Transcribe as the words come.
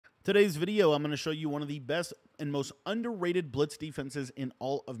Today's video, I'm going to show you one of the best and most underrated blitz defenses in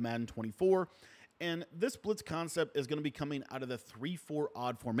all of Madden 24. And this blitz concept is going to be coming out of the 3-4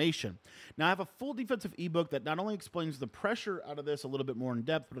 odd formation. Now, I have a full defensive ebook that not only explains the pressure out of this a little bit more in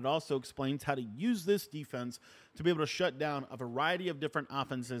depth, but it also explains how to use this defense to be able to shut down a variety of different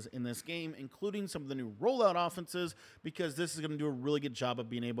offenses in this game, including some of the new rollout offenses, because this is going to do a really good job of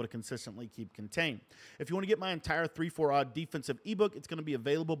being able to consistently keep contained. If you want to get my entire 3-4 odd defensive ebook, it's going to be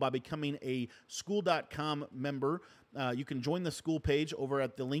available by becoming a school.com member. You can join the school page over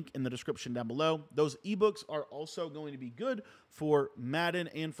at the link in the description down below. Those ebooks are also going to be good for Madden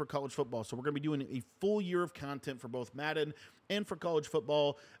and for college football. So we're going to be doing a full year of content for both Madden and for college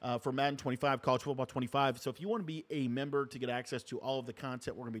football, for Madden 25, college football 25. So if you want to be a member to get access to all of the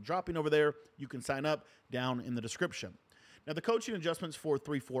content we're going to be dropping over there, you can sign up down in the description. Now, the coaching adjustments for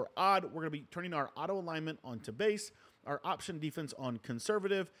 3-4 odd, we're going to be turning our auto alignment onto base, our option defense on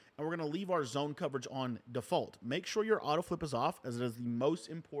conservative, and we're going to leave our zone coverage on default. Make sure your auto flip is off, as it is the most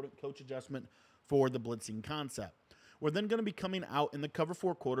important coach adjustment for the blitzing concept. We're then going to be coming out in the cover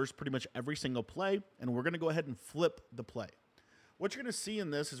 4 quarters pretty much every single play, and we're going to go ahead and flip the play. What you're going to see in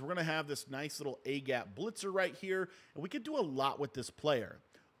this is we're going to have this nice little A-gap blitzer right here, and we can do a lot with this player.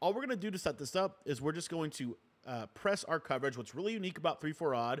 All we're going to do to set this up is we're just going to press our coverage. What's really unique about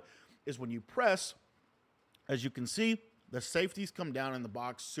 3-4 odd is when you press, as you can see, the safeties come down in the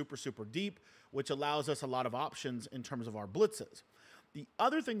box super deep, which allows us a lot of options in terms of our blitzes. The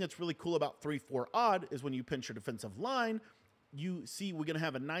other thing that's really cool about 3-4 odd is when you pinch your defensive line, you see we're going to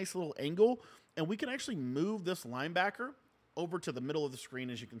have a nice little angle, and we can actually move this linebacker over to the middle of the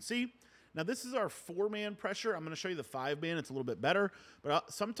screen, as you can see. Now, this is our 4-man pressure. I'm going to show you the 5-man. It's a little bit better,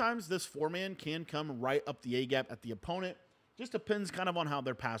 but sometimes this 4-man can come right up the A-gap at the opponent. Just depends kind of on how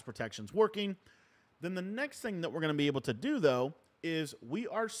their pass protection's working. Then the next thing that we're going to be able to do, though, is we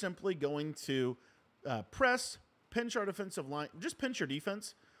are simply going to press, pinch our defensive line, just pinch your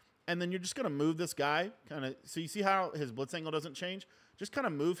defense, and then you're just going to move this guy kind of. So you see how his blitz angle doesn't change? Just kind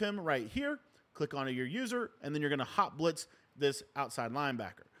of move him right here, click onto your user, and then you're going to hot blitz this outside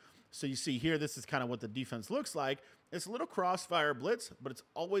linebacker. So you see here, this is kind of what the defense looks like. It's a little crossfire blitz, but it's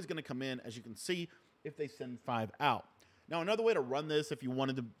always going to come in, as you can see, if they send 5 out. Now, another way to run this, if you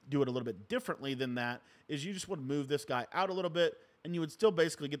wanted to do it a little bit differently than that, is you just would move this guy out a little bit, and you would still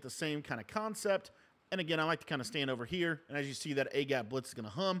basically get the same kind of concept. And again, I like to kind of stand over here, and as you see, that A-gap blitz is going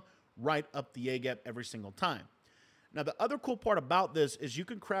to hum right up the A-gap every single time. Now, the other cool part about this is you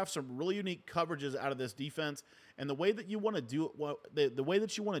can craft some really unique coverages out of this defense, and the way that you want to do it, well, the way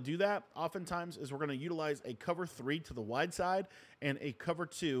that you want to do that, oftentimes, is we're going to utilize a cover 3 to the wide side and a cover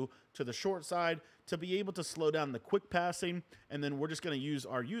 2 to the short side to be able to slow down the quick passing, and then we're just going to use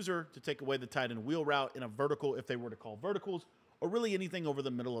our user to take away the tight end wheel route in a vertical if they were to call verticals, or really anything over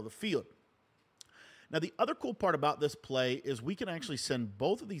the middle of the field. Now, the other cool part about this play is we can actually send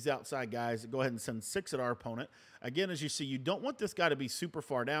both of these outside guys, go ahead and send 6 at our opponent. Again, as you see, you don't want this guy to be super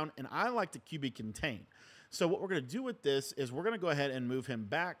far down, and I like to QB contain. So what we're going to do with this is we're going to go ahead and move him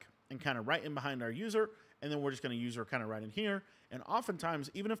back and kind of right in behind our user, and then we're just going to use her kind of right in here. And oftentimes,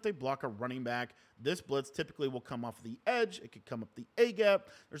 even if they block a running back, this blitz typically will come off the edge. It could come up the A-gap.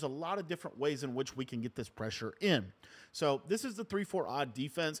 There's a lot of different ways in which we can get this pressure in. So this is the 3-4 odd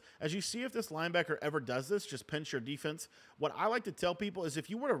defense. As you see, if this linebacker ever does this, just pinch your defense. What I like to tell people is if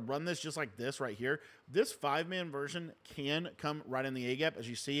you were to run this just like this right here, this 5-man version can come right in the A-gap, as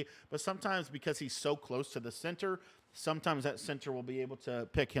you see. But sometimes because he's so close to the center, sometimes that center will be able to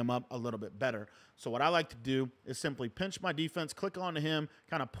pick him up a little bit better. So what I like to do is simply pinch my defense, click onto him,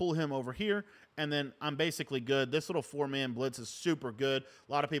 kind of pull him over here, and then I'm basically good. This little 4-man blitz is super good.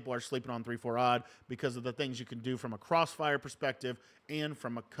 A lot of people are sleeping on 3-4 odd because of the things you can do from a crossfire perspective and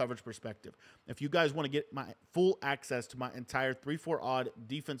from a coverage perspective. If you guys want to get my full access to my entire 3-4 odd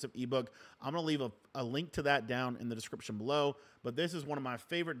defensive ebook, I'm going to leave a link to that down in the description below. But this is one of my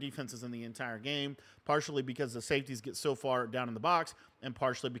favorite defenses in the entire game, partially because the safeties get so far down in the box, and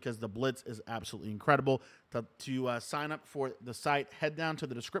partially because the blitz is absolutely incredible. To sign up for the site, head down to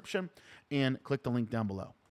the description and click the link down below.